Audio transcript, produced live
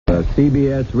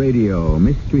CBS Radio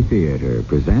Mystery Theater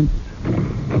presents...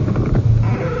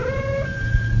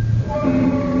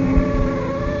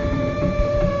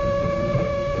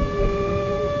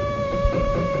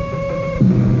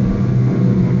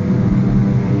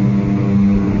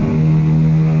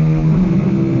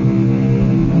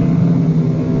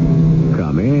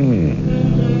 Come in.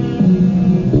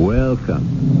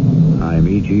 Welcome. I'm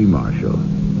E.G. Marshall.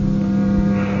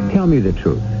 Tell me the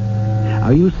truth.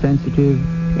 Are you sensitive,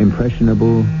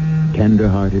 impressionable,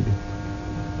 tender-hearted?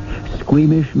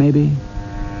 Squeamish, maybe?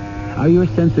 Are your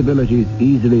sensibilities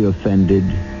easily offended?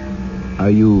 Are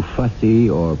you fussy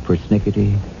or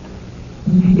persnickety?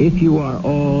 If you are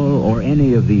all or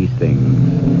any of these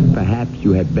things, perhaps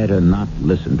you had better not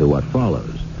listen to what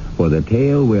follows, for the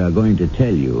tale we are going to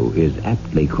tell you is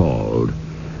aptly called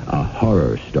a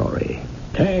horror story.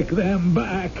 Take them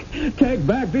back. Take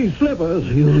back these slippers.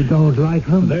 You don't like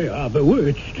them? They are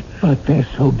bewitched. But they're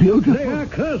so beautiful. They are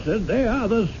cursed. They are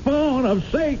the spawn of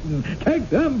Satan. Take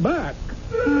them back.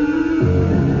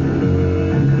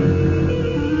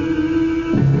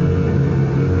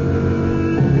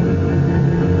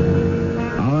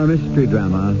 Our mystery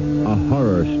drama, A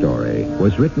Horror Story,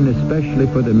 was written especially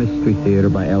for the Mystery Theater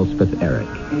by Elspeth Eric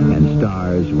and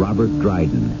stars Robert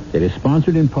Dryden. It is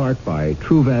sponsored in part by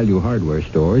True Value Hardware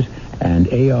Stores and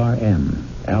ARM,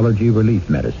 Allergy Relief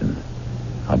Medicine.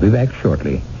 I'll be back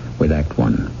shortly with Act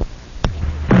One.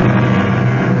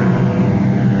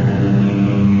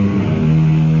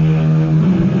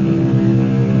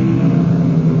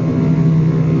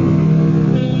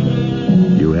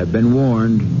 You have been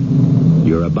warned.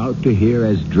 You're about to hear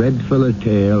as dreadful a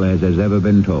tale as has ever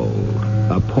been told,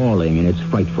 appalling in its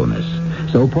frightfulness.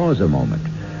 So pause a moment.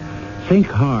 Think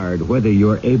hard whether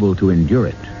you're able to endure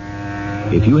it.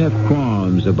 If you have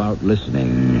qualms about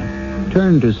listening,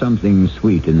 turn to something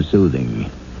sweet and soothing.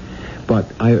 But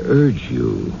I urge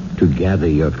you to gather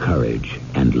your courage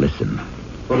and listen.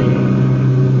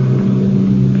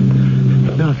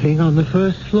 Nothing on the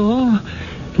first floor,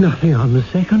 nothing on the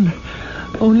second.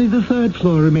 Only the third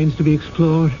floor remains to be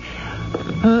explored.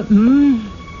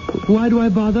 Why do I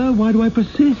bother? Why do I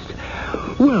persist?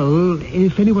 Well,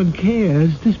 if anyone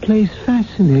cares, this place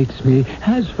fascinates me.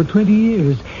 Has for 20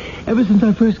 years. Ever since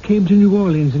I first came to New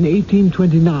Orleans in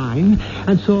 1829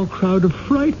 and saw a crowd of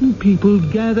frightened people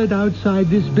gathered outside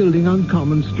this building on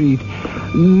Common Street.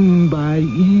 By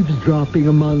eavesdropping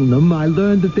among them, I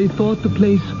learned that they thought the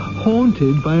place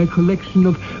haunted by a collection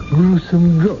of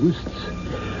gruesome ghosts.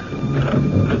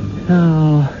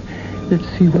 Now, let's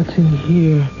see what's in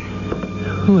here.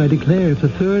 Oh, I declare, if the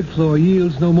third floor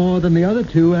yields no more than the other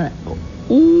two, I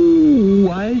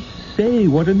say,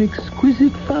 what an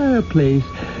exquisite fireplace.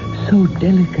 So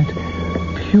delicate,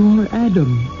 pure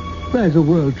Adam. As a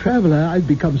world traveler, I've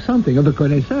become something of a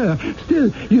connoisseur.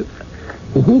 Still, you...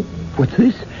 Oh, what's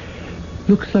this?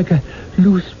 Looks like a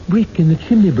loose brick in the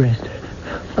chimney breast.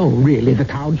 Oh, really, the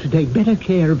town should take better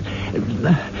care of...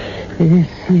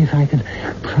 Let's see if I can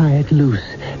pry it loose.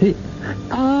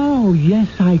 Oh, yes,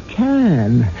 I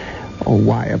can. Oh,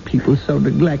 why are people so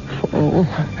neglectful?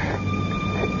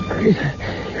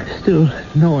 Still,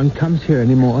 no one comes here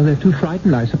anymore. They're too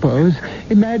frightened, I suppose.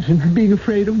 Imagine being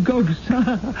afraid of ghosts.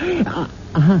 Got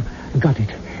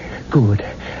it. Good.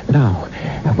 Now,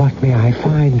 what may I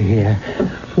find here?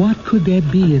 What could there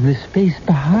be in the space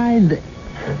behind the...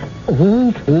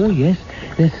 Oh, yes.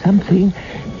 There's something.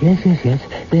 Yes.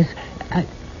 There's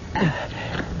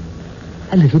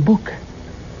a little book.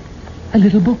 A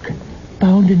little book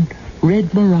bound in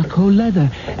red Morocco leather.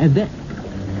 And then...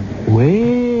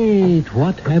 Wait,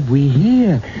 what have we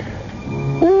here?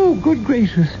 Oh, good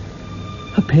gracious.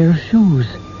 A pair of shoes.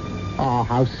 Oh,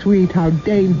 how sweet, how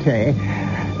dainty.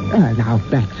 Now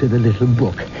back to the little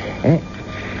book.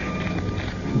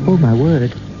 Oh, my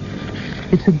word.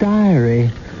 It's a diary.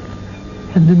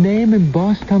 And the name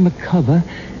embossed on the cover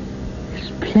is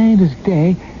plain as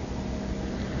day.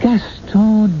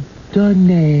 Gaston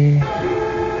Donnet.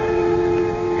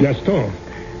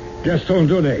 Gaston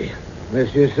Donnet.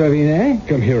 Monsieur Sauvinet?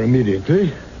 Come here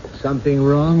immediately. Something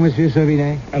wrong, Monsieur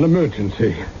Sauvinet? An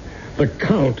emergency. The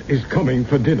Count is coming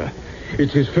for dinner.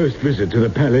 It's his first visit to the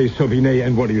Palais Sauvinet,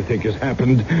 and what do you think has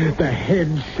happened? The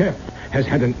head chef has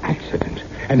had an accident,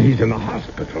 and he's in the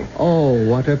hospital. Oh,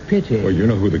 what a pity. Well, you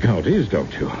know who the Count is,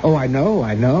 don't you? Oh, I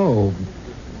know.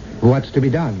 What's to be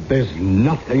done? There's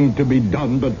nothing to be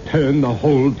done but turn the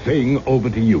whole thing over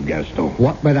to you, Gaston.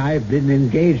 What? But I've been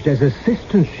engaged as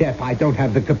assistant chef. I don't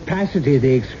have the capacity,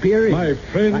 the experience. My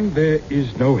friend, there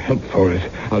is no help for it.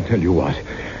 I'll tell you what.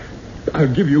 I'll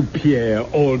give you Pierre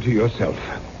all to yourself.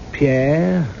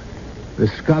 Pierre? The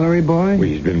scullery boy? Well,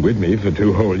 he's been with me for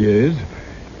 2 whole years.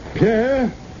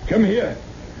 Pierre, come here.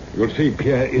 You'll see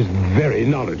Pierre is very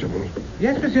knowledgeable.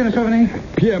 Yes, Monsieur de Sauvigny.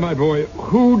 Pierre, my boy,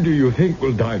 who do you think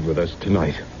will dine with us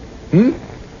tonight?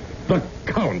 The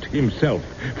Count himself,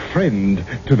 friend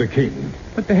to the king.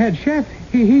 But the head chef,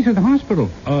 he's in the hospital.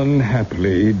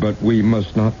 Unhappily, but we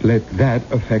must not let that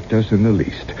affect us in the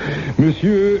least.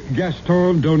 Monsieur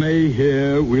Gaston Donnet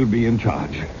here will be in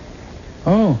charge.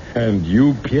 Oh. And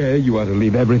you, Pierre, you are to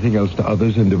leave everything else to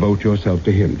others and devote yourself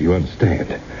to him. Do you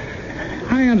understand?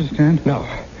 I understand. Now,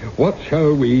 what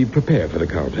shall we prepare for the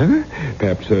Count, huh?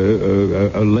 Perhaps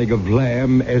a leg of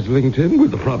lamb Eslington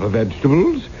with the proper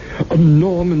vegetables? A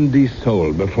Normandy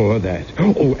sole before that.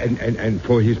 Oh, and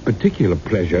for his particular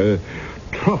pleasure,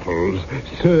 truffles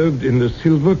served in the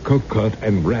silver cocotte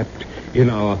and wrapped in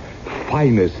our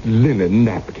finest linen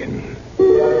napkin.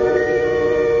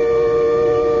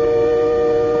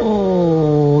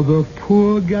 Oh, the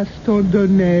poor Gaston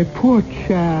Donnet, poor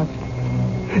chap.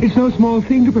 It's no small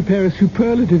thing to prepare a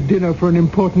superlative dinner for an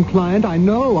important client. I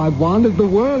know. I've wandered the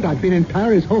world. I've been in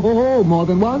Paris, more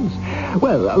than once.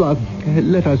 Well,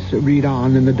 let us read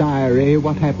on in the diary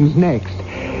what happens next.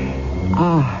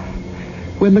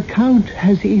 When the Count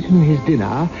has eaten his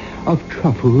dinner of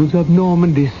truffles, of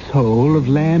Normandy sole, of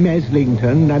lamb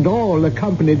Eslington, and all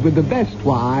accompanied with the best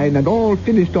wine, and all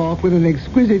finished off with an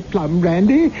exquisite plum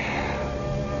brandy,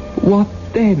 what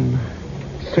then?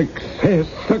 Success,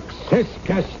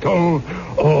 Gaston.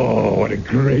 Oh, what a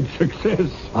great success.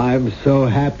 I'm so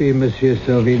happy, Monsieur He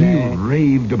Sauvinet.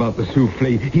 raved about the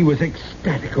souffle. He was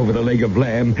ecstatic over the leg of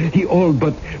lamb. He all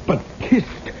but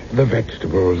kissed the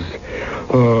vegetables.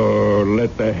 Oh,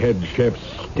 let the head chef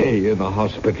stay in the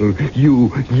hospital. You,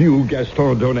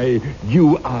 Gaston Donnet,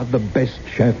 you are the best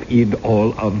chef in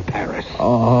all of Paris.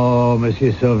 Oh,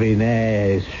 Monsieur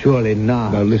Sauvinet, surely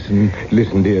not. Now listen,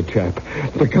 dear chap.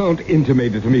 The Count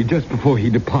intimated to me just before he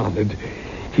departed.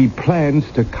 He plans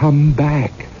to come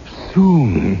back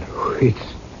soon.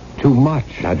 It's too much.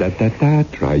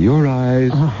 Dry your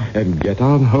eyes and get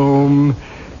on home,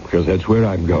 because that's where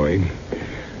I'm going.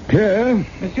 Pierre?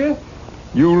 Monsieur?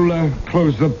 You'll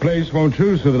close the place, won't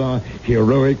you, so that our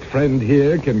heroic friend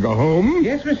here can go home?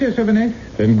 Yes, Monsieur Sauvinet.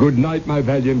 Then good night, my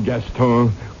valiant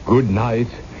Gaston. Good night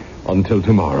until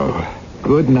tomorrow.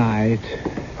 Good night.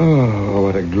 Oh,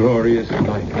 what a glorious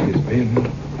night it has been.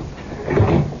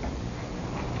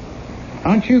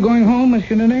 Aren't you going home,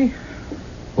 Monsieur Donnet?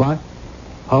 What?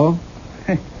 Home?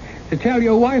 To tell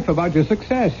your wife about your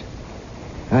success.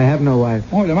 I have no wife.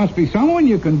 Oh, there must be someone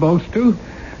you can boast to.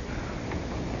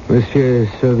 Monsieur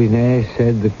Sauvinet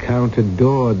said the Count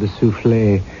adored the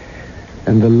souffle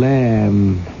and the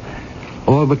lamb.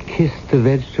 All but kissed the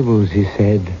vegetables, he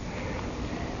said.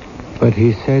 But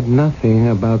he said nothing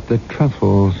about the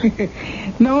truffles.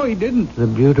 No, he didn't. The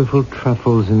beautiful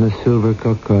truffles in the silver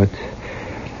cocotte.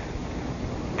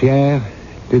 Pierre,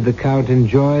 did the Count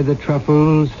enjoy the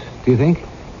truffles, do you think?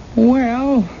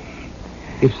 Well...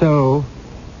 If so,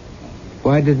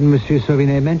 why didn't Monsieur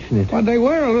Sauvinet mention it? Well, they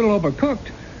were a little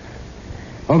overcooked.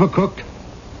 Overcooked?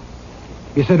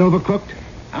 You said overcooked?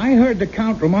 I heard the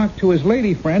Count remark to his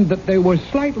lady friend that they were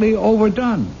slightly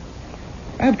overdone.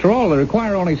 After all, they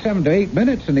require only 7 to 8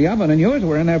 minutes in the oven, and yours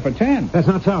were in there for 10. That's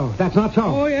not so.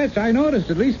 Oh, yes, I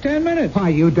noticed. At least 10 minutes. Why,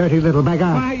 you dirty little beggar.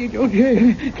 Why,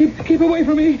 keep away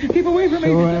from me. Keep away from me.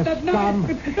 That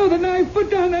knife. No, the knife. Put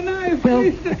down the knife.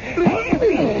 Please.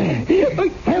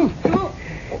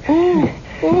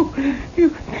 You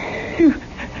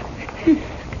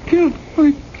killed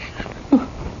me.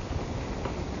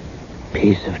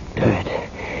 Piece of dirt.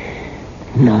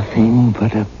 Nothing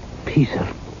but a piece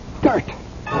of dirt.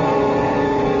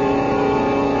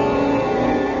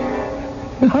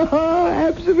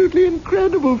 Absolutely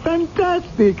incredible.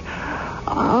 Fantastic.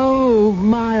 Oh,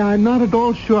 my, I'm not at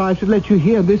all sure I should let you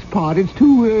hear this part. It's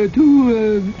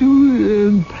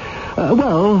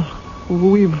well,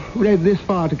 we've read this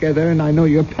far together, and I know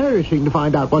you're perishing to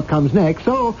find out what comes next,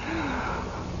 so...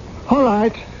 All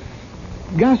right.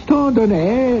 Gaston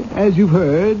Donnet, as you've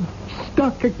heard,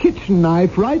 stuck a kitchen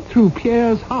knife right through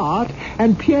Pierre's heart,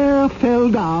 and Pierre fell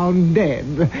down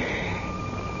dead.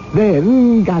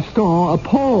 Then Gaston,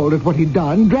 appalled at what he'd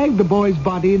done, dragged the boy's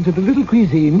body into the little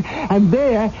cuisine, and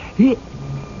there he...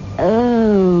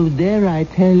 Oh, there I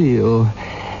tell you.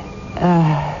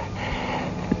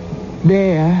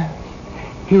 There,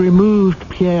 he removed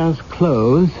Pierre's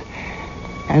clothes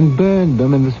and burned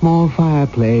them in the small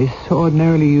fireplace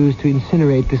ordinarily used to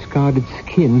incinerate discarded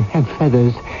skin and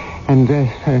feathers and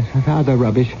other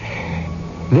rubbish.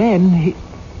 Then he...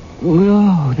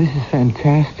 Oh, this is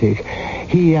fantastic.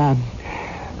 He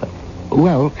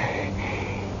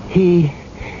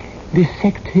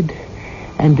dissected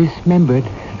and dismembered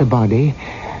the body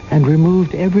and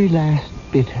removed every last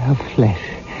bit of flesh.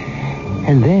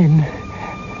 And then...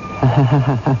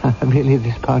 really,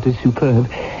 this part is superb.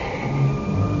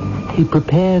 He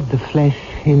prepared the flesh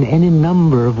in any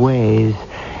number of ways.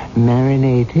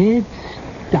 Marinated,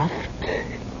 stuffed,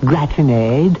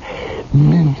 gratinade,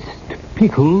 minced,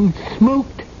 pickled,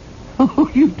 smoked. Oh,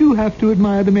 you do have to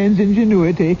admire the man's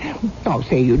ingenuity. Oh,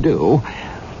 say you do.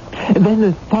 Then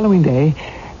the following day,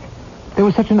 there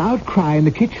was such an outcry in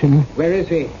the kitchen. Where is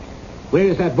he? Where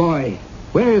is that boy?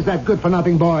 Where is that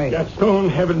good-for-nothing boy? Gaston,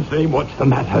 heaven's name, what's the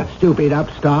matter? Stupid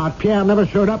upstart. Pierre never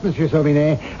showed up, Monsieur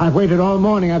Sauvinet. I've waited all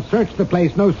morning. I've searched the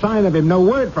place. No sign of him. No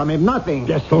word from him. Nothing.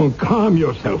 Gaston, calm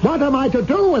yourself. What am I to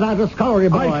do without a scullery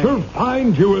boy? I shall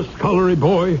find you a scullery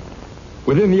boy.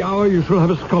 Within the hour, you shall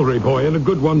have a scullery boy, and a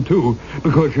good one, too.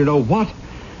 Because you know what?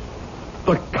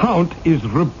 The Count is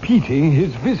repeating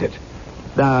his visit.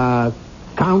 The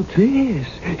Count? Yes.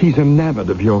 He's enamored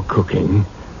of your cooking.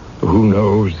 Who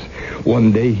knows?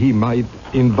 One day he might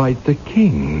invite the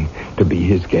king to be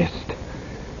his guest.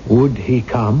 Would he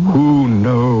come? Who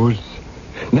knows?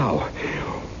 Now,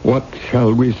 what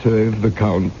shall we serve the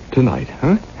Count tonight,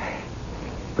 huh?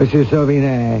 Monsieur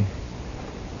Sauvinet,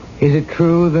 is it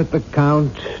true that the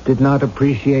Count did not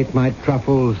appreciate my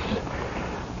truffles?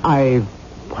 I've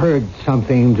heard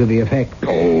something to the effect.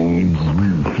 Oh,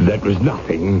 that was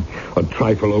nothing. A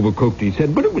trifle overcooked, he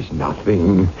said, but it was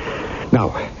nothing.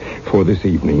 Now, for this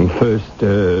evening, first,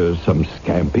 some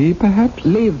scampi, perhaps?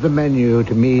 Leave the menu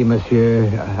to me, monsieur.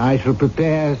 I shall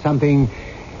prepare something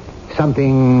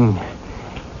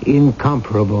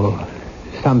incomparable,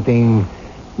 something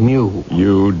new.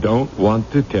 You don't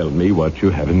want to tell me what you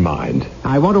have in mind.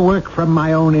 I want to work from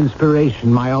my own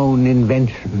inspiration, my own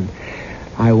invention.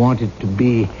 I want it to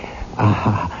be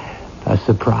a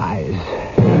surprise.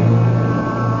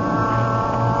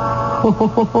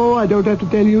 Oh, I don't have to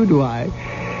tell you, do I?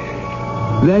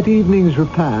 That evening's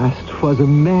repast was a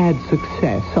mad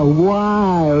success, a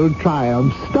wild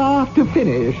triumph, start to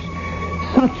finish.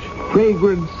 Such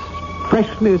fragrance,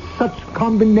 freshness, such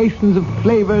combinations of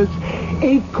flavors,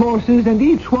 8 courses, and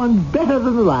each one better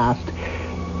than the last.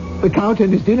 The Count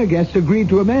and his dinner guests agreed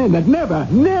to a man that never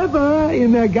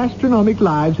in their gastronomic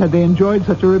lives had they enjoyed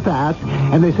such a repast,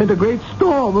 and they sent a great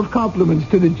storm of compliments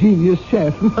to the genius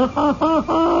chef.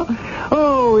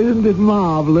 Oh, isn't it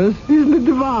marvelous? Isn't it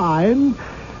divine?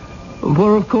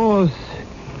 For, of course,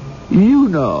 you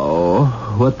know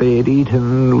what they had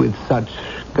eaten with such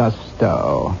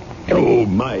gusto. Oh,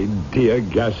 my dear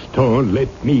Gaston, let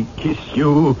me kiss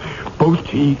you. Both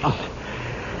cheeks.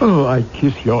 Oh, I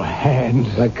kiss your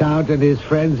hands. The Count and his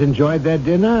friends enjoyed their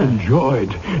dinner?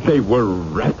 Enjoyed. They were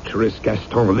rapturous,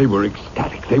 Gaston. They were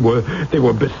ecstatic. They were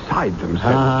beside themselves.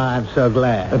 Ah, I'm so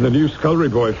glad. And the new scullery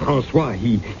boy, Francois,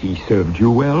 he served you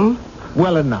well?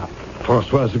 Well enough.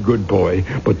 Francois's a good boy,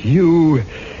 but you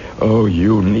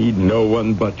need no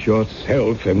one but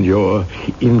yourself and your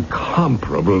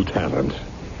incomparable talent.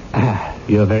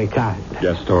 You're very kind.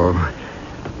 Gaston,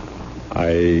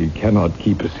 I cannot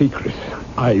keep a secret.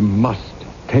 I must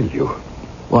tell you.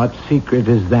 What secret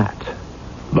is that?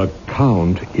 The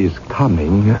Count is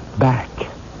coming back.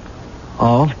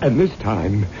 Oh? And this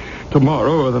time,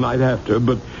 tomorrow or the night after,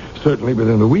 but certainly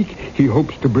within a week, he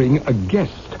hopes to bring a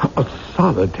guest, a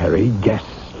solitary guest.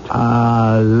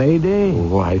 A lady?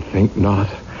 Oh, I think not.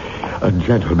 A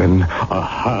gentleman, a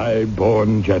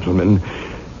high-born gentleman,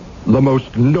 the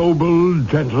most noble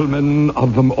gentleman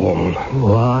of them all.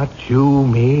 What you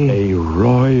mean? A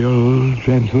royal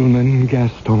gentleman,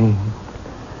 Gaston.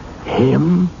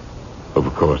 Him?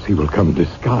 Of course, he will come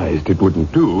disguised. It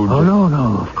wouldn't do. Oh,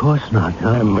 no, of course not.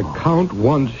 No. And the Count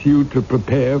wants you to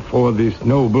prepare for this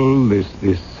noble, this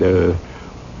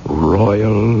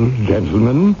royal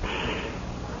gentleman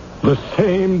the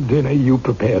same dinner you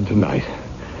prepared tonight.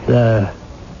 The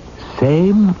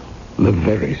same? The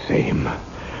very same.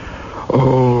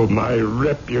 Oh, my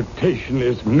reputation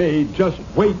is made. Just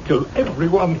wait till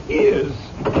everyone hears.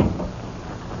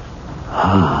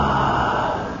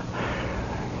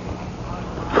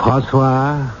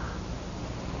 Francois,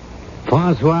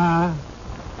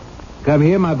 come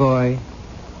here, my boy.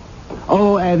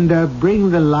 Oh, and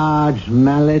bring the large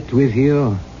mallet with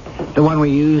you. The one we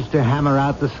used to hammer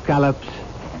out the scallops.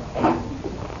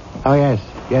 Oh,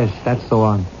 yes, that's the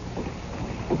one.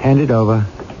 Hand it over.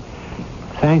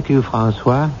 Thank you,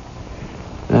 Francois.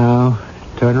 Now,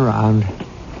 turn around.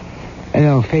 And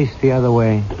now, face the other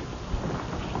way.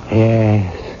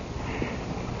 Yes,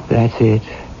 that's it.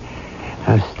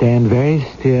 Now, stand very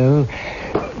still.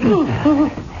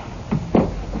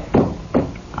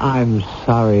 I'm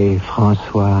sorry,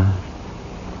 Francois.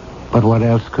 But what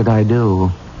else could I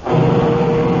do?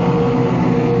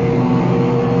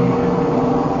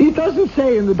 doesn't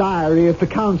say in the diary if the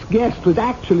Count's guest was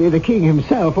actually the king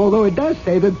himself, although it does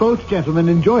say that both gentlemen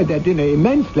enjoyed their dinner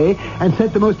immensely and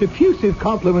sent the most effusive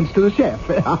compliments to the chef.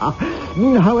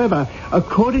 However,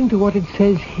 according to what it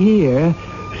says here,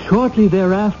 shortly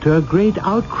thereafter, great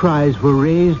outcries were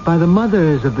raised by the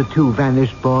mothers of the two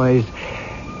vanished boys,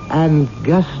 and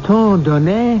Gaston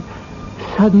Donnet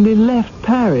suddenly left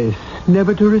Paris,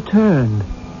 never to return.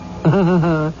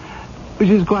 Which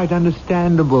is quite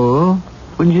understandable,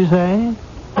 wouldn't you say?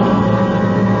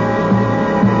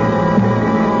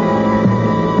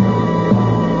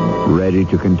 Ready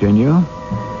to continue?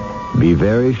 Be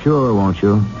very sure, won't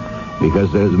you?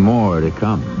 Because there's more to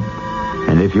come.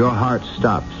 And if your heart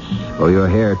stops or your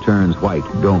hair turns white,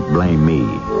 don't blame me.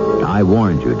 I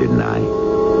warned you, didn't I?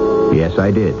 Yes,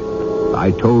 I did.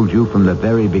 I told you from the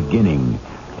very beginning,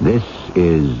 this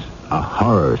is a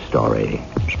horror story.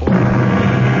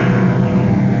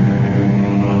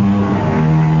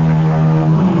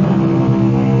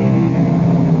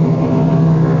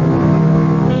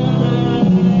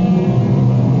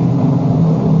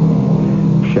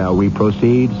 Shall we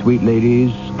proceed, sweet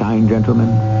ladies, kind gentlemen?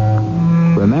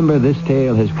 Remember, this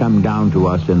tale has come down to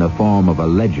us in the form of a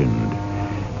legend,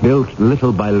 built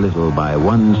little by little by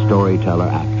one storyteller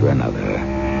after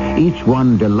another. Each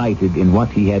one delighted in what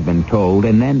he had been told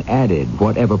and then added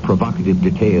whatever provocative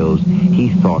details he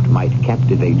thought might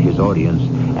captivate his audience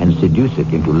and seduce it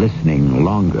into listening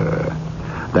longer.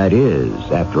 That is,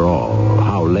 after all,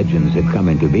 how legends have come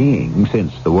into being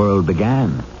since the world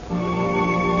began.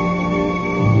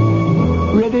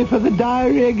 Ready for the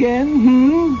diary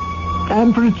again,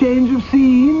 And for a change of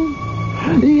scene?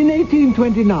 In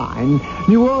 1829,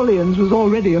 New Orleans was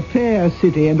already a fair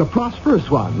city and a prosperous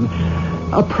one.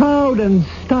 A proud and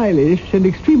stylish and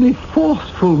extremely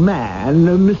forceful man,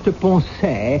 Mr.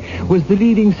 Poncet, was the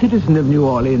leading citizen of New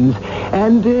Orleans.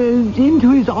 And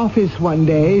into his office one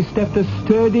day stepped a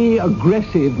sturdy,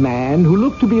 aggressive man who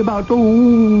looked to be about,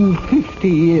 50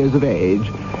 years of age.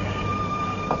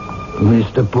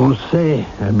 Mr. Poncet,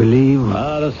 I believe.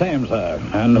 The same, sir.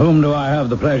 And whom do I have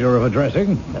the pleasure of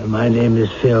addressing? My name is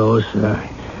Ferraud, sir.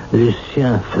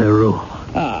 Lucien Ferraud.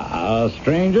 A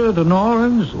stranger to New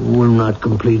Orleans? Well, not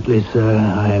completely, sir.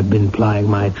 I have been plying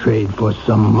my trade for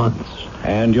some months.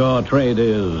 And your trade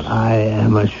is? I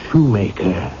am a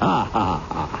shoemaker.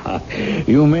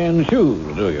 You mend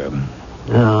shoes, do you?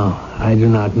 No, I do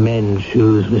not mend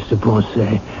shoes, Mr.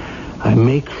 Poncet. I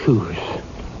make shoes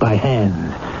by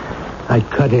hand. I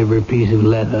cut every piece of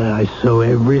leather. I sew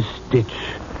every stitch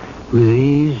with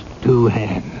these two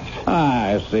hands.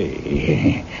 I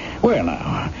see. Well,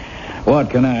 now, what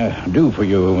can I do for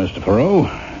you, Mr. Ferraud?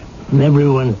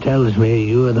 Everyone tells me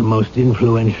you are the most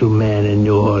influential man in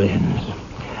New Orleans.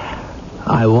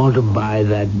 I want to buy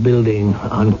that building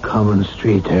on Common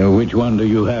Street. Which one do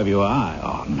you have your eye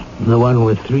on? The one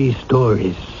with 3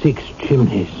 stories, 6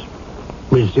 chimneys.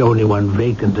 It's the only one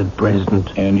vacant at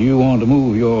present. And you want to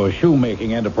move your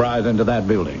shoemaking enterprise into that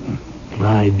building?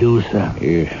 I do, sir.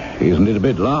 Isn't it a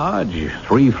bit large?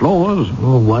 3 floors?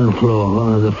 1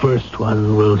 floor. The first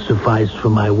one will suffice for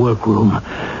my workroom.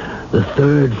 The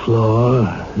 3rd floor,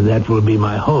 that will be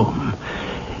my home.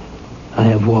 I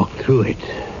have walked through it.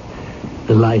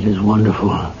 The light is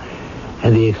wonderful.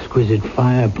 And the exquisite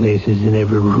fireplaces in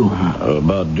every room.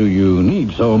 But do you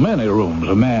need so many rooms,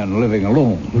 a man living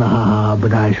alone?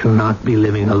 But I shall not be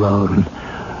living alone.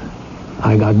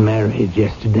 I got married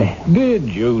yesterday. Did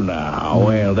you now?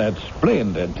 Well, that's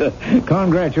splendid.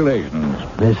 Congratulations.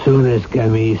 As soon as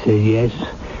Camille said yes,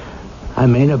 I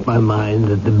made up my mind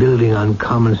that the building on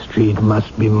Common Street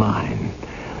must be mine.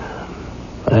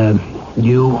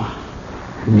 You're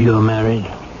married?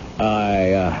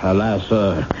 Alas,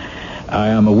 I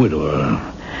am a widower.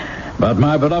 But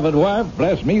my beloved wife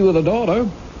blessed me with a daughter,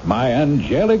 my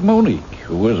angelic Monique,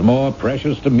 who is more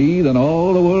precious to me than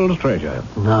all the world's treasure.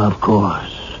 Of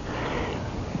course.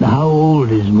 How old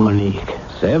is Monique?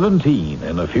 17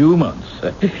 in a few months.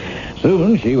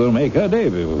 Soon she will make her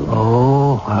debut.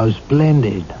 Oh, how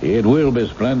splendid. It will be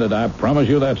splendid, I promise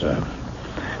you that, sir.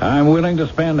 I'm willing to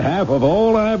spend half of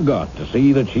all I've got to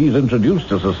see that she's introduced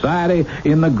to society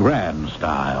in the grand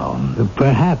style.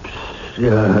 Perhaps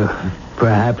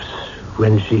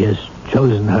when she has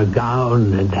chosen her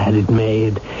gown and had it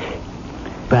made,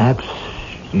 perhaps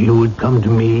you would come to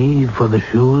me for the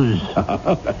shoes.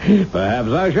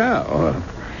 Perhaps I shall.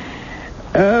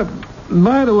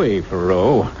 By the way,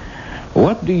 Ferraud,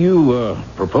 what do you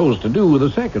propose to do with the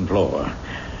 2nd floor?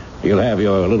 You'll have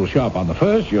your little shop on the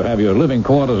 1st, you'll have your living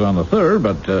quarters on the 3rd,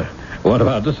 but what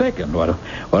about the 2nd?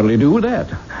 What'll you do with that?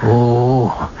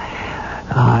 Oh,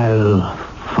 I'll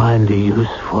find a use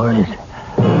for it.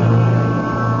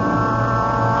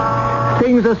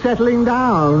 Things are settling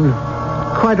down.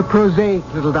 Quite a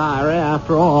prosaic little diary,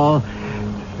 after all.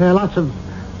 There are lots of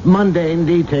mundane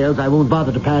details I won't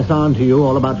bother to pass on to you,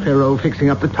 all about Ferrot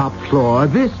fixing up the top floor,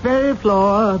 this very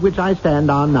floor which I stand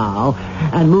on now,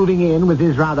 and moving in with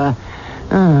his rather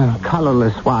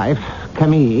colorless wife,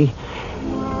 Camille.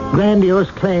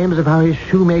 Grandiose claims of how his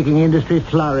shoemaking industry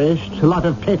flourished, a lot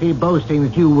of petty boasting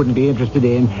that you wouldn't be interested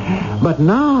in. But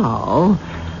now...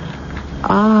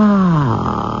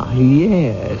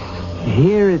 yes,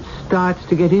 here it starts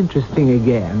to get interesting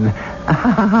again.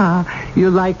 You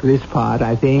like this part,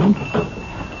 I think.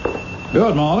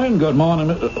 Good morning,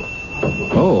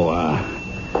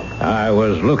 I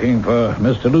was looking for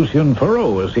Mr. Lucien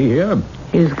Ferrot. Is he here?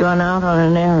 He's gone out on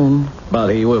an errand. But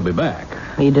he will be back.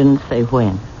 He didn't say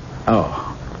when. Oh.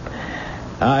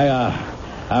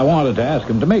 I wanted to ask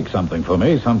him to make something for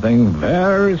me, something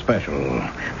very special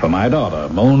for my daughter,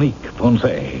 Monique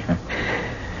Ponce.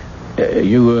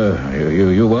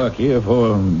 You work here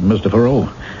for Mr. Ferrot?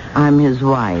 I'm his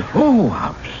wife. Oh,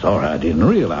 I'm sorry. I didn't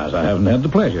realize. I haven't had the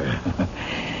pleasure.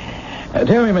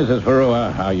 Tell me, Mrs.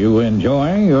 Ferrot, are you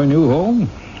enjoying your new home?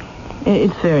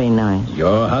 It's very nice.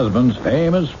 Your husband's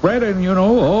fame is spreading,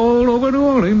 all over New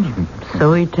Orleans.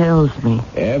 So he tells me.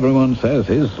 Everyone says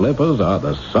his slippers are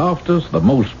the softest, the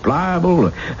most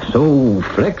pliable, so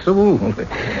flexible.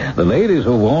 The ladies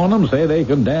who worn them say they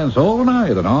can dance all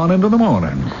night and on into the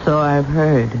morning. So I've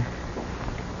heard.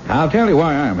 I'll tell you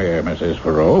why I'm here, Mrs.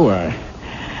 Ferrot.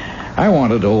 I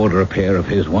wanted to order a pair of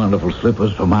his wonderful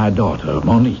slippers for my daughter,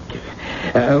 Monique.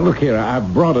 Look here, I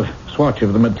brought a swatch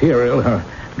of the material her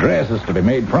dress is to be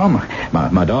made from.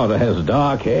 My daughter has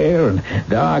dark hair and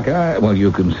dark eyes. Well,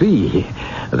 you can see.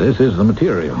 This is the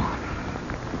material.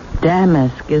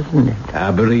 Damask, isn't it? I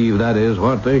believe that is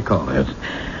what they call it.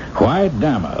 White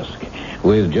damask,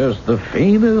 with just the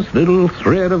faintest little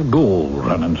thread of gold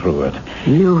running through it.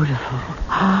 Beautiful.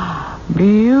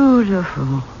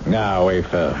 Beautiful. Now,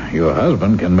 if your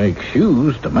husband can make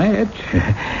shoes to match,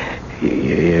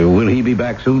 will he be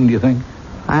back soon, do you think?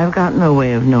 I've got no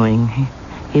way of knowing.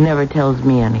 He never tells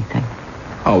me anything.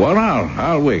 Oh, well,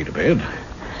 I'll wait a bit.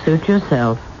 Suit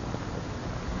yourself.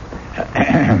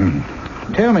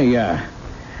 Tell me,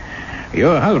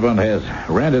 your husband has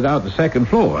rented out the second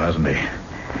floor, hasn't he?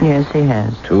 Yes, he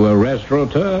has. To a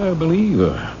restaurateur, I believe.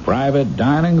 A private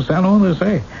dining salon, they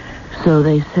say. So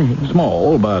they say.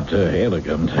 Small, but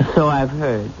elegant. So I've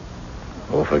heard.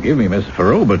 Oh, forgive me, Miss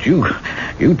Ferrot, but you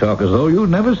talk as though you'd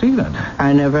never seen it.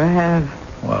 I never have.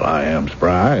 Well, I am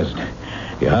surprised.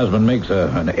 Your husband makes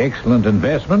an excellent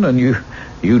investment, and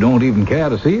you don't even care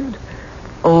to see it?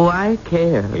 Oh, I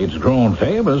care. It's grown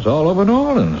famous all over New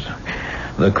Orleans.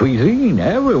 The cuisine,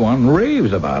 everyone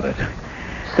raves about it.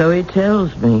 So he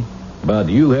tells me. But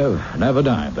you have never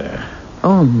dined there?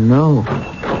 Oh, no.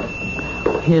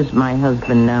 Here's my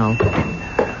husband now.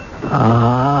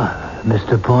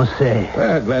 Mr. Ponce.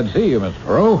 Well, glad to see you, Mr.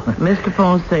 Ferrot. Mr.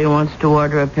 Ponce wants to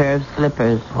order a pair of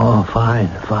slippers. Oh, fine.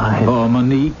 For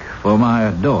Monique, for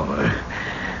my daughter.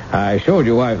 I showed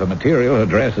your wife the material her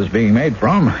dress is being made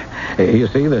from. You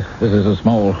see, this is a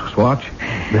small swatch.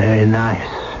 Very nice.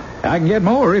 I can get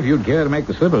more if you'd care to make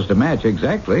the slippers to match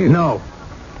exactly. No,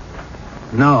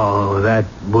 that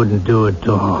wouldn't do it at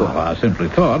all. Well, I simply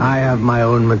thought... I have my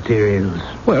own materials.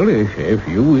 Well, if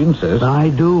you insist. I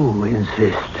do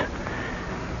insist.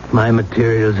 My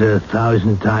materials are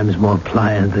 1,000 times more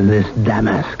pliant than this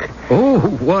damask. Oh,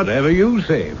 whatever you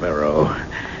say, Ferrot.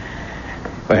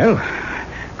 Well,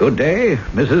 good day,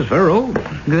 Mrs. Ferrot.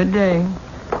 Good day.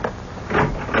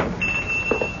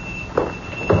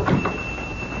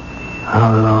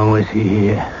 How long was he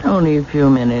here? Only a few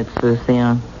minutes,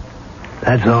 Lucien.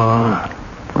 That's all.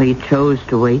 We chose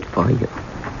to wait for you.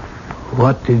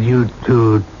 What did you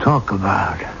two talk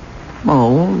about?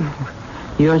 Oh,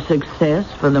 your success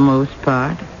for the most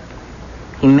part.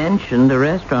 He mentioned the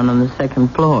restaurant on the second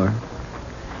floor.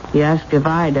 He asked if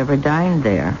I'd ever dined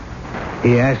there.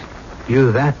 He asked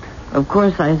you that? Of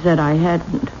course, I said I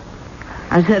hadn't.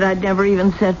 I said I'd never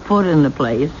even set foot in the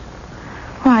place.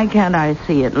 Why can't I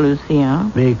see it,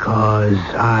 Lucien? Because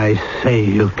I say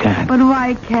you can't. But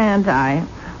why can't I?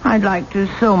 I'd like to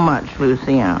so much,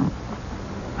 Lucien.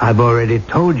 I've already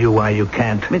told you why you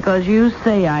can't. Because you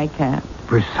say I can't.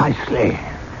 Precisely.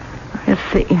 I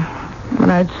see. But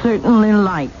I'd certainly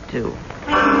like to.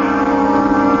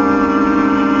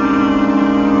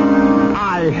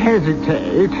 I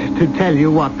hesitate to tell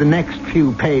you what the next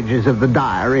few pages of the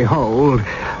diary hold.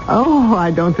 Oh,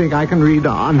 I don't think I can read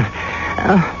on.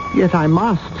 Yet I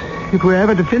must, if we're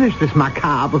ever to finish this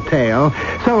macabre tale.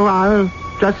 So I'll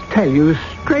just tell you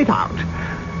straight out.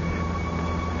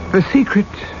 The secret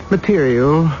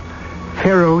material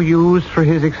Pharaoh used for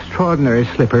his extraordinary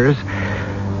slippers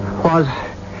was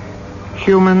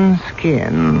human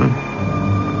skin.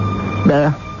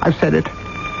 There, I've said it.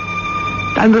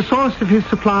 And the source of his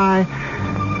supply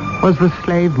was the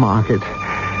slave market.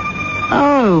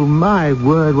 Oh, my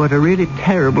word, what a really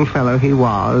terrible fellow he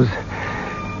was.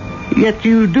 Yet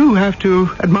you do have to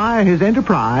admire his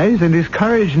enterprise and his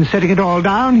courage in setting it all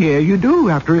down here. You do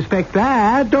have to respect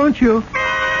that, don't you?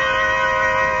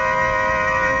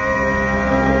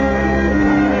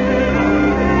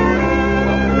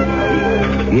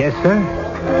 Yes,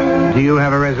 sir? Do you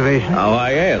have a reservation? Oh,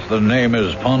 yes. The name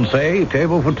is Ponce,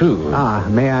 table for two. Ah,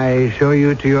 may I show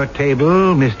you to your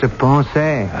table, Mr. Ponce?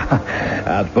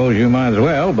 I suppose you might as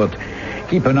well, but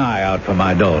keep an eye out for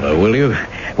my daughter, will you?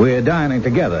 We're dining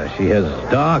together. She has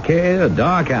dark hair,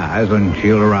 dark eyes, and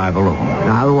she'll arrive alone.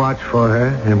 I'll watch for her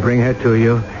and bring her to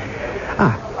you.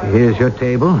 Ah, here's your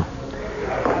table.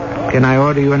 Can I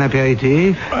order you an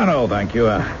aperitif? Oh, no, thank you.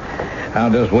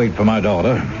 I'll just wait for my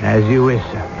daughter. As you wish,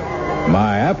 sir.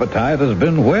 My appetite has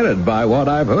been whetted by what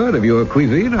I've heard of your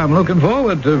cuisine. I'm looking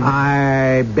forward to...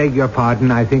 I beg your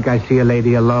pardon. I think I see a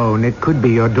lady alone. It could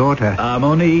be your daughter.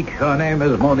 Monique. Her name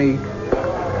is Monique.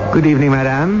 Good evening,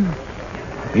 madame.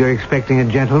 You're expecting a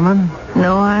gentleman?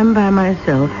 No, I'm by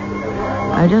myself.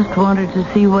 I just wanted to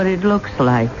see what it looks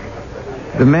like.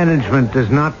 The management does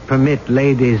not permit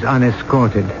ladies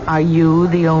unescorted. Are you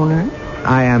the owner?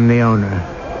 I am the owner.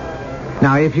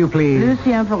 Now, if you please...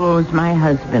 Lucien Perrault's my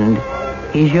husband.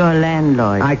 He's your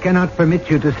landlord. I cannot permit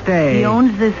you to stay. He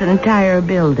owns this entire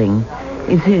building.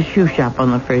 It's his shoe shop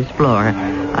on the first floor.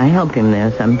 I help him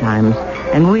there sometimes.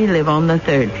 And we live on the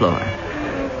third floor.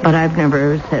 But I've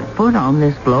never set foot on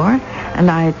this floor,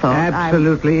 and I thought...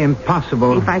 Absolutely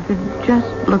impossible. If I could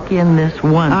just look in this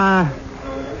once.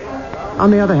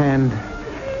 On the other hand,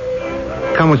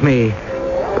 come with me.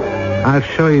 I'll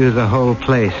show you the whole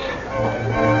place.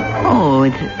 Oh,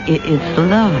 it's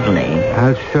lovely.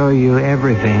 I'll show you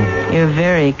everything. You're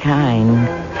very kind.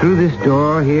 Through this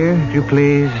door here, if you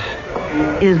please.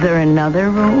 Is there another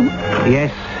room?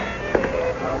 Yes.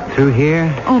 Through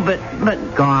here. Oh, but...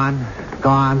 Gone.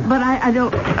 But I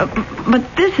don't...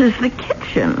 but this is the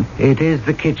kitchen. It is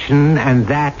the kitchen, and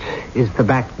that is the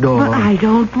back door. But I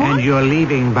don't want... And you're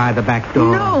leaving by the back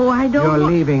door. No, I don't You're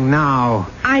leaving now.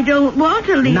 I don't want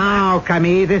to leave. Now,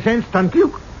 Camille, this instant.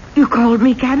 You called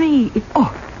me Camille.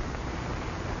 Oh,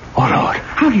 Lord.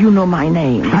 How do you know my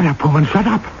name? Shut up, woman, shut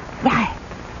up. Why,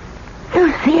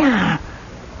 Lucien,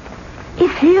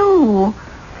 it's you.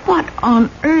 What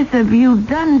on earth have you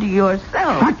done to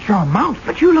yourself? Shut your mouth.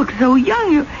 But you look so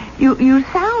young. You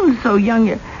sound so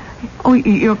young.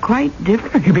 You're quite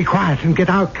different. You be quiet and get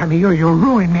out, Camille. You'll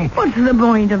ruin me. What's the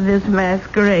point of this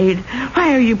masquerade?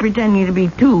 Why are you pretending to be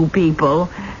two people?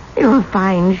 You're a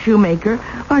fine shoemaker.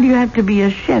 Why do you have to be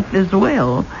a chef as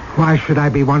well? Why should I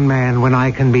be one man when I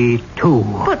can be two?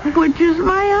 But which is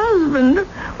my husband?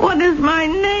 What is my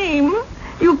name?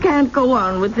 You can't go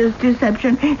on with this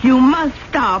deception. You must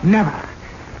stop. Never.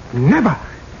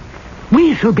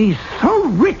 We shall be so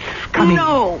rich,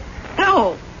 Camille.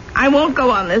 No. I won't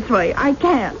go on this way. I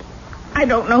can't. I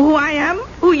don't know who I am,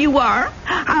 who you are.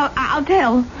 I'll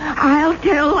tell. I'll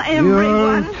tell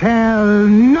everyone. You'll tell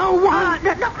no one.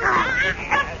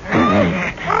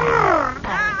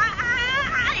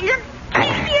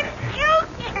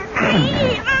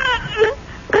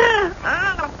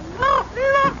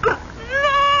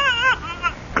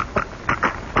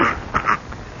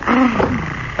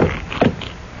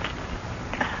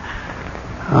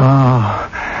 Oh,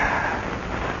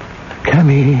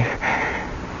 Camille.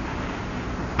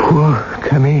 Poor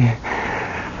Camille.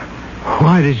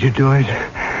 Why did you do it?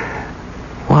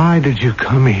 Why did you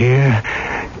come here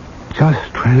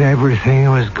just when everything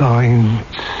was going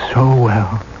so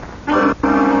well?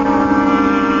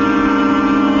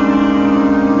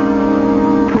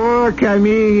 Poor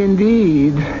Camille,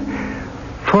 indeed.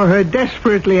 For her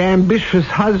desperately ambitious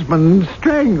husband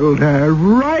strangled her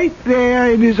right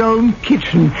there in his own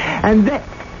kitchen. And then...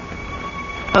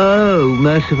 Oh,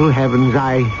 merciful heavens,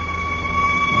 I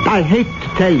hate to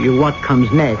tell you what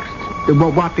comes next,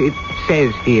 what it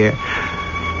says here.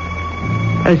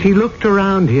 As he looked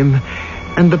around him,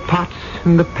 and the pots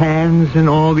and the pans and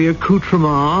all the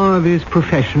accoutrements of his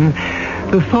profession,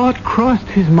 the thought crossed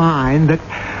his mind that...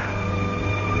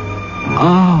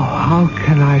 Oh, how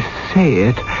can I say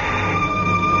it?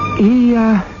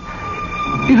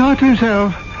 He thought to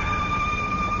himself,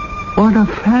 what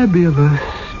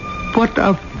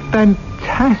a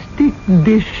fantastic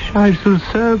dish I shall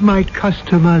serve my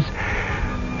customers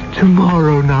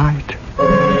tomorrow night.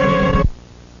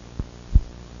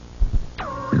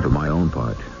 And for my own part,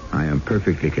 part, I am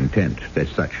perfectly content that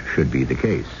such should be the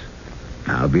case.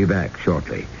 I'll be back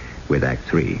shortly with Act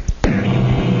 3.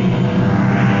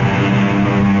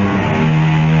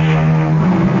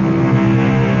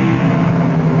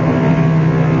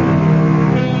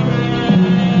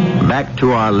 Back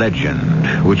to our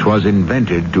legend, which was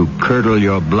invented to curdle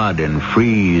your blood and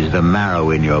freeze the marrow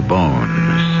in your bones.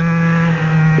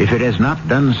 If it has not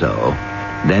done so,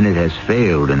 then it has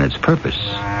failed in its purpose.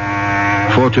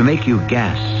 For to make you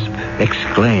gasp,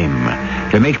 exclaim,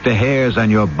 to make the hairs on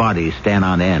your body stand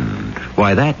on end,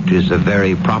 why, that is the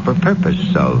very proper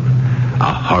purpose of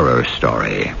a horror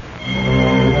story.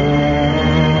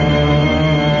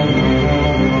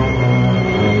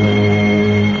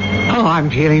 Oh, I'm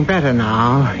feeling better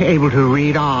now. Able to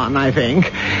read on, I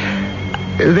think.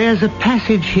 There's a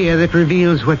passage here that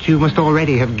reveals what you must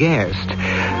already have guessed.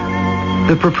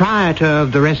 The proprietor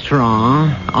of the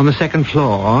restaurant on the second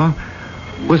floor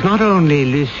was not only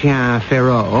Lucien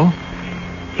Ferraud,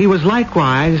 he was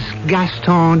likewise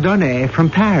Gaston Donnet from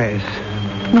Paris.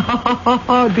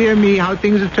 Oh, dear me, how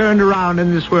things have turned around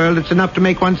in this world. It's enough to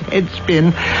make one's head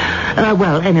spin.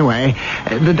 Well, anyway,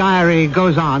 the diary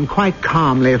goes on quite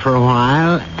calmly for a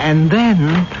while, and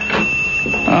then...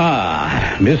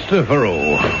 Ah, Mr.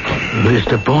 Ferraud.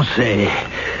 Mr.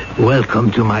 Ponce,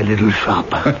 welcome to my little shop.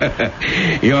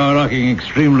 You're looking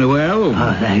extremely well.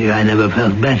 Oh, thank you. I never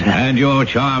felt better. And your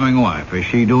charming wife, is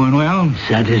she doing well?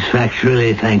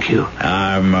 Satisfactorily, thank you.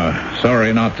 I'm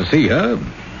sorry not to see her.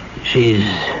 She's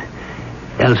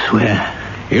elsewhere.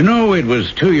 You know, it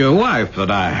was to your wife that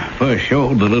I first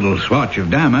showed the little swatch of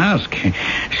damask.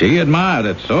 She admired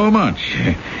it so much.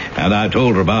 And I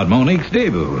told her about Monique's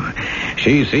debut.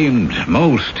 She seemed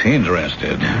most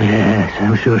interested. Yes,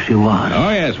 I'm sure she was. Oh,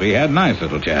 yes, we had nice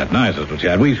little chat.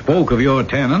 We spoke of your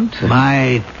tenant.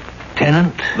 My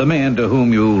tenant? The man to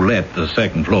whom you let the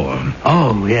second floor.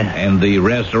 Oh, yes. And the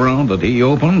restaurant that he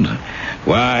opened.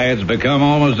 Why, it's become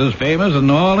almost as famous in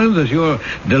New Orleans as your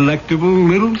delectable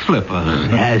little slippers.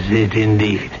 Has it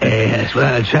indeed? Yes.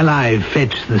 Well, shall I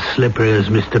fetch the slippers,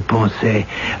 Mr. Ponce,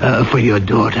 for your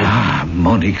daughter? Ah,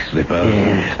 Monique's slippers.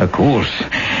 Yes. Of course.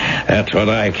 That's what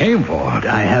I came for.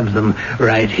 I have them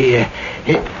right here.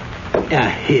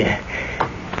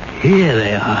 Here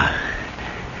they are.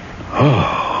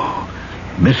 Oh,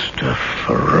 Mr.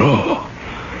 Ferraud.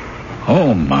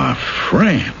 Oh, my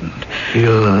friend.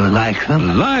 You like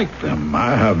them? Like them?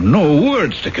 I have no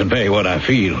words to convey what I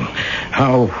feel.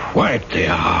 How white they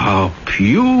are. How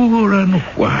pure and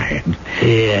white.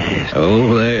 Yes.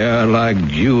 Oh, they are like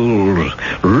jewels.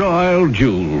 Royal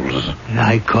jewels.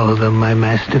 I call them my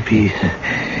masterpiece.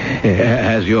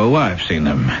 Has your wife seen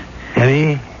them? Have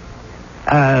you?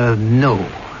 No.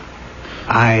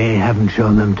 I haven't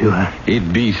shown them to her.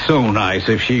 It'd be so nice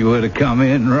if she were to come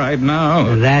in right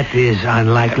now. That is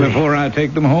unlikely. Before I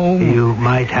take them home? You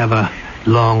might have a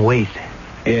long wait.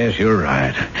 Yes, you're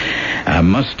right. I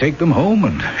must take them home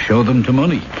and show them to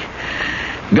Monique.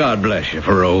 God bless you,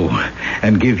 Ferraud,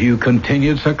 and give you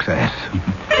continued success.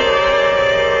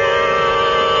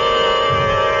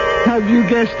 Have you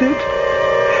guessed it?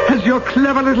 Has your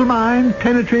clever little mind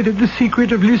penetrated the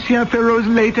secret of Lucien Ferraud's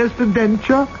latest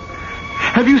adventure?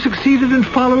 Have you succeeded in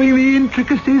following the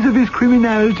intricacies of his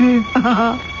criminality?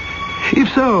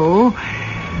 If so,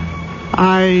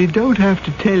 I don't have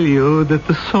to tell you that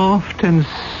the soft and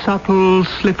supple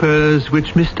slippers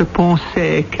which Mr. Ponce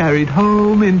carried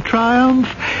home in triumph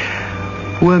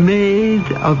were made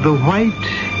of the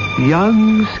white,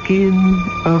 young skin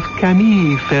of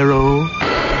Camille Ferraud.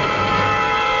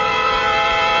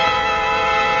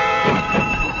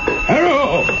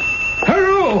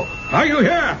 Ferraud! Are you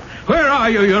here? Where are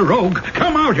you, you rogue?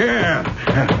 Come out here.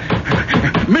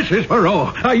 Mrs.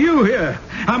 Ferraud, are you here?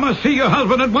 I must see your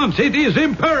husband at once. It is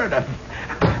imperative.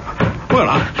 Well,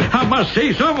 I must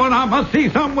see someone. I must see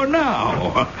someone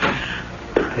now.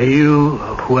 You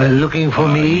were looking for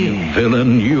me? You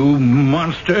villain, you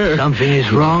monster. Something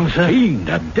is wrong, sir? Fiend,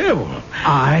 a devil.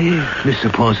 I,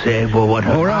 Mr. Ponce, well, what...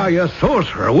 Or are you a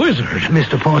sorcerer, a wizard?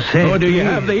 Mr. Ponce... Or do you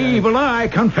have the evil eye?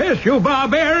 Confess, you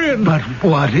barbarian. But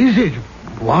what is it?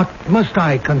 What must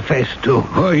I confess to?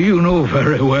 Oh, you know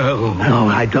very well. No,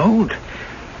 I don't.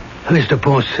 Mr.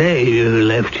 Ponce, you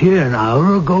left here an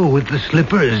hour ago with the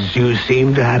slippers. You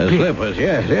seemed happy. The slippers,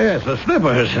 yes, the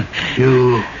slippers.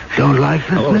 You don't like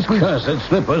the Those slippers? cursed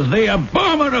slippers, the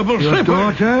abominable Your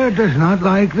slippers. daughter does not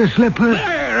like the slippers.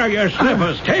 There are your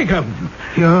slippers. Take them.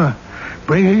 You're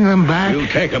bringing them back? You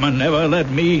take them and never let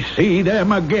me see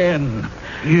them again.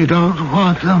 You don't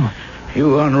want them?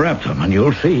 You unwrap them and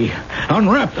you'll see.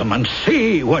 Unwrap them and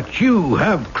see what you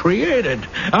have created.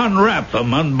 Unwrap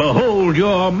them and behold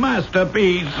your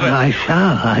masterpiece. I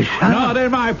shall. Not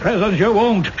in my presence, you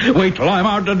won't. Wait till I'm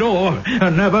out the door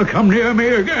and never come near me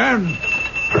again.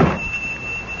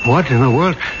 What in the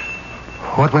world?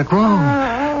 What went wrong?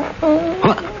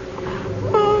 What?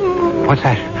 What's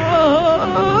that?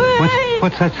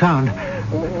 What's that sound?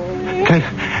 Can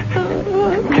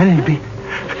it be?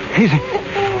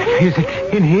 Is it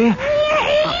in here?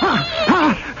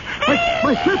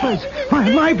 My slippers!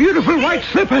 My beautiful white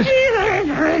slippers!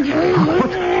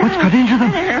 What's got into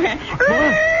them?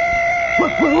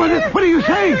 What are you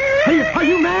saying? Are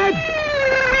you mad?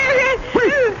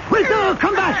 Wait, no,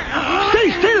 come back!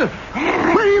 Stay still!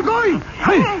 Where are you going?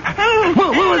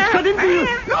 What's got into you?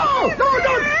 No,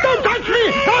 don't touch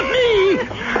me! Not me!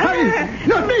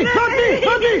 Not me!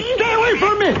 Stay away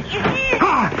from me!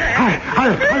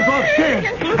 I'll go upstairs.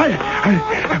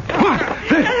 What?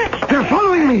 They're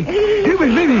following me.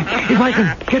 Maybe if I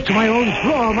can get to my own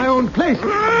floor, my own place.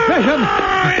 There's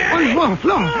one more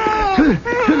floor.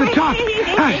 To the top.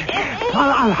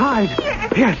 I'll hide.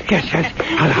 Yes.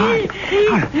 I'll hide.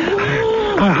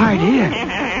 I'll hide here.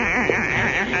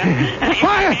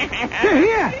 Fire! They're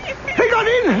here. They got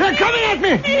in. They're coming at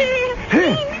me.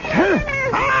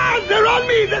 They're on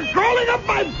me. They're crawling up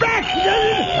my back.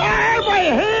 My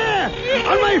hair.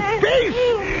 On my face.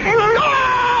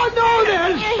 No,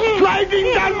 they're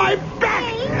sliding down my back.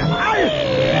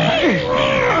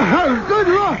 Good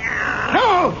Lord.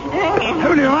 No.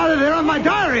 Holy Father, they're on my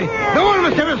diary. No one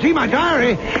must ever see my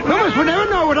diary. No one would ever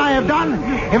know what I have done.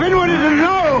 If anyone is to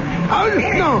know.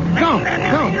 No.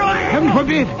 Heaven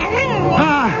forbid.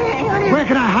 Where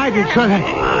can I hide it so that...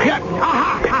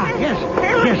 Yes.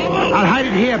 I'll hide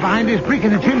it here behind this brick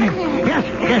in the chimney. Yes,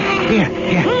 here.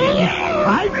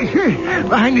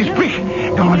 Behind this brick.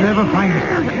 No one will ever find it.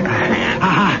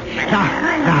 Now.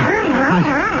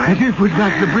 I did put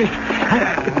back the brick.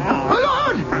 Oh,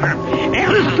 Lord!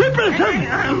 The slippers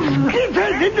have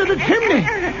skittered into the chimney.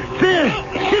 They're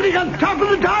sitting on top of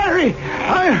the diary.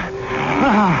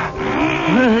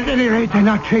 At any rate, they're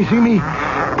not chasing me.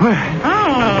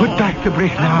 Put back the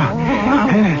brick now.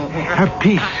 A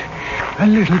piece. A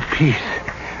little piece.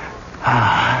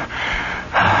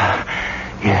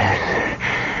 Yes.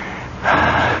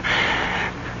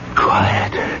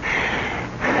 Quiet.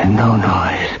 No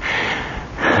noise.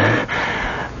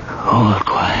 All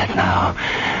quiet now.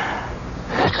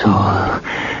 It's all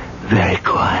very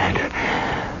quiet.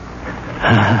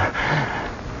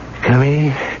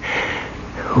 Camille,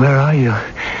 where are you?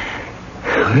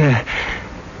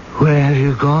 Where have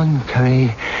you gone,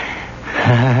 Camille?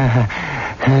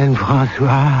 And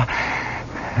Francois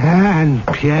and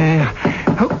Pierre.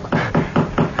 Oh,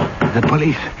 the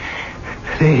police.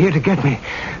 They're here to get me.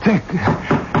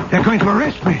 They're going to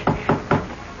arrest me.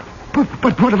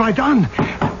 But what have I done?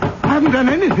 I haven't done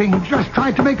anything. Just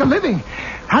tried to make a living.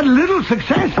 Had a little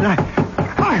success. And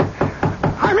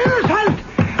I'm innocent.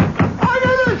 I'm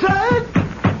innocent.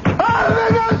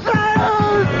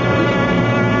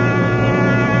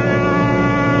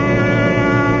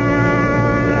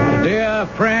 Dear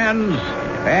friends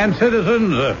and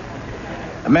citizens,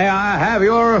 may I have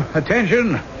your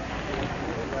attention?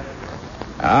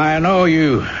 I know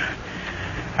you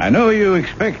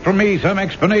expect from me some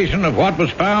explanation of what was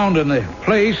found in the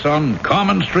place on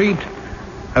Common Street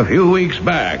a few weeks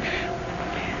back.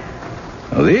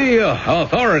 The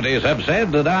authorities have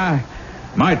said that I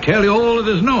might tell you all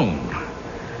that is known,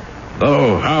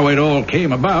 though how it all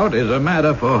came about is a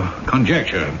matter for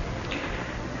conjecture.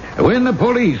 When the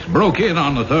police broke in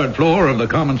on the third floor of the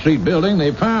Common Street building,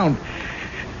 they found...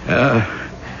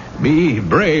 be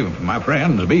brave, my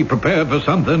friends. Be prepared for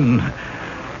something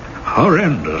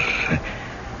horrendous.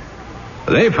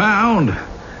 They found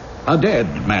a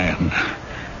dead man.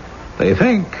 They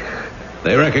think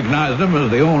they recognized him as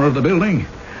the owner of the building,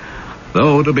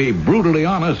 though, to be brutally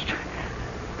honest,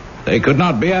 they could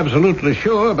not be absolutely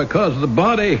sure because the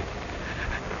body,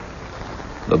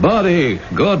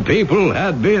 good people,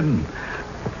 had been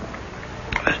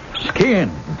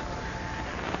skinned.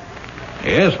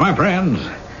 Yes, my friends,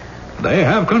 they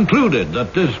have concluded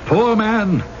that this poor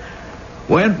man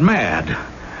went mad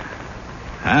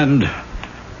and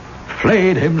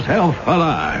flayed himself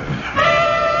alive.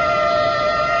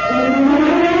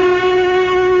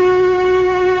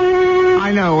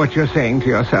 I know what you're saying to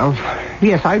yourself.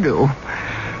 Yes, I do.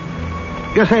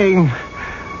 You're saying,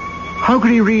 how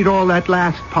could he read all that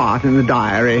last part in the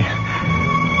diary?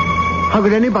 How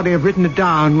could anybody have written it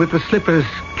down with the slippers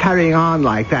carrying on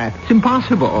like that? It's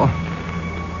impossible.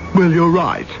 Well, you're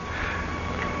right.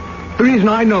 The reason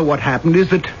I know what happened is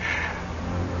that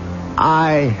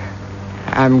I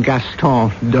am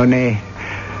Gaston Donnet,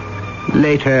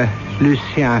 later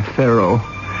Lucien Ferraud.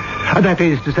 That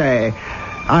is to say,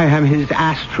 I am his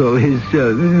astral, his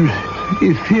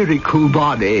etherical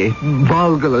body,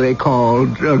 vulgarly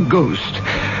called a ghost.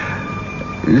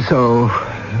 So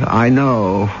I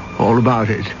know all about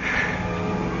it.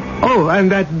 Oh,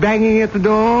 and that banging at the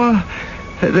door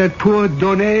that poor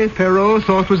Donnet Ferraud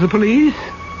thought was the police?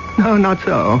 No, not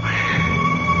so.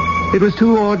 It was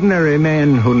two ordinary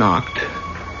men who knocked.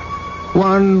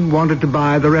 One wanted to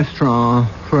buy the restaurant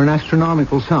for an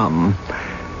astronomical sum.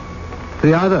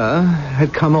 The other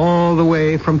had come all the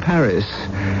way from Paris.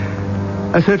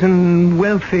 A certain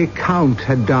wealthy count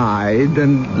had died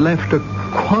and left a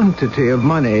quantity of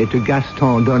money to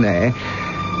Gaston Donnet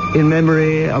in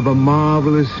memory of a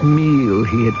marvelous meal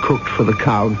he had cooked for the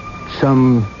count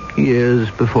some years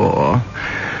before.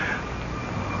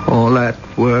 All that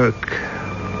work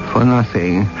for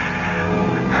nothing.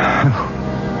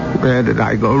 Where did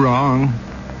I go wrong?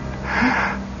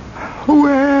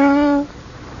 Where?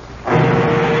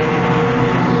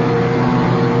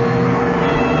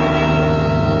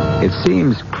 It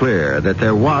seems clear that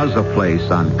there was a place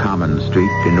on Common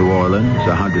Street in New Orleans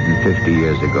 150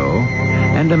 years ago,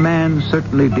 and a man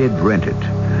certainly did rent it,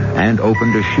 and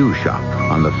opened a shoe shop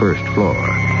on the first floor,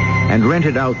 and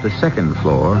rented out the second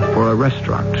floor for a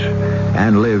restaurant,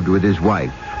 and lived with his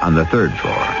wife on the third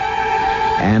floor,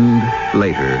 and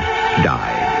later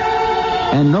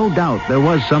died. And no doubt there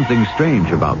was something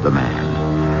strange about the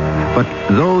man. But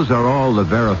those are all the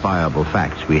verifiable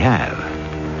facts we have.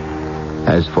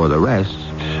 As for the rest,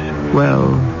 well,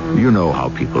 you know how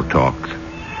people talk.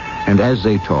 And as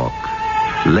they talk,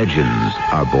 legends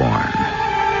are born.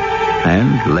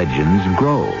 And legends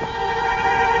grow.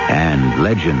 And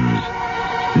legends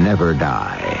never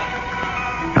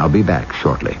die. I'll be back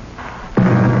shortly.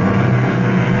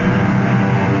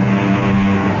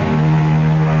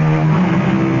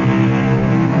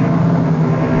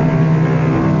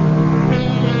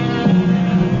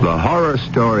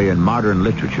 Story in modern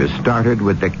literature started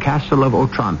with The Castle of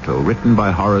Otranto, written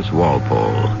by Horace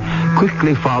Walpole,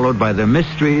 quickly followed by The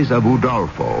Mysteries of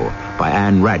Udolpho by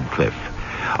Anne Radcliffe.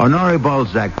 Honoré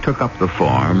Balzac took up the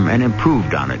form and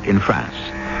improved on it in France.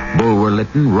 Bulwer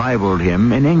Lytton rivaled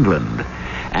him in England.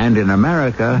 And in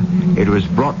America, it was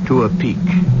brought to a peak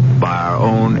by our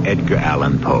own Edgar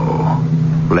Allan Poe.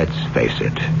 Let's face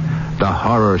it, the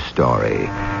horror story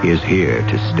is here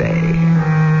to stay.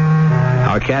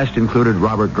 Our cast included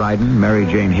Robert Dryden, Mary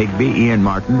Jane Higby, Ian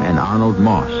Martin, and Arnold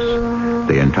Moss.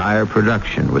 The entire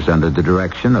production was under the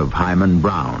direction of Hyman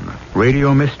Brown.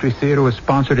 Radio Mystery Theater was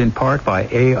sponsored in part by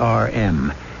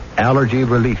ARM, Allergy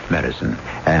Relief Medicine,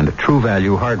 and True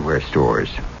Value Hardware Stores.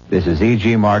 This is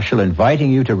E.G. Marshall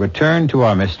inviting you to return to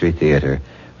our Mystery Theater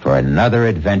for another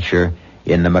adventure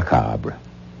in the macabre.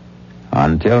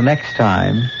 Until next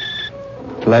time,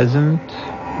 pleasant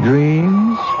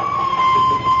dreams.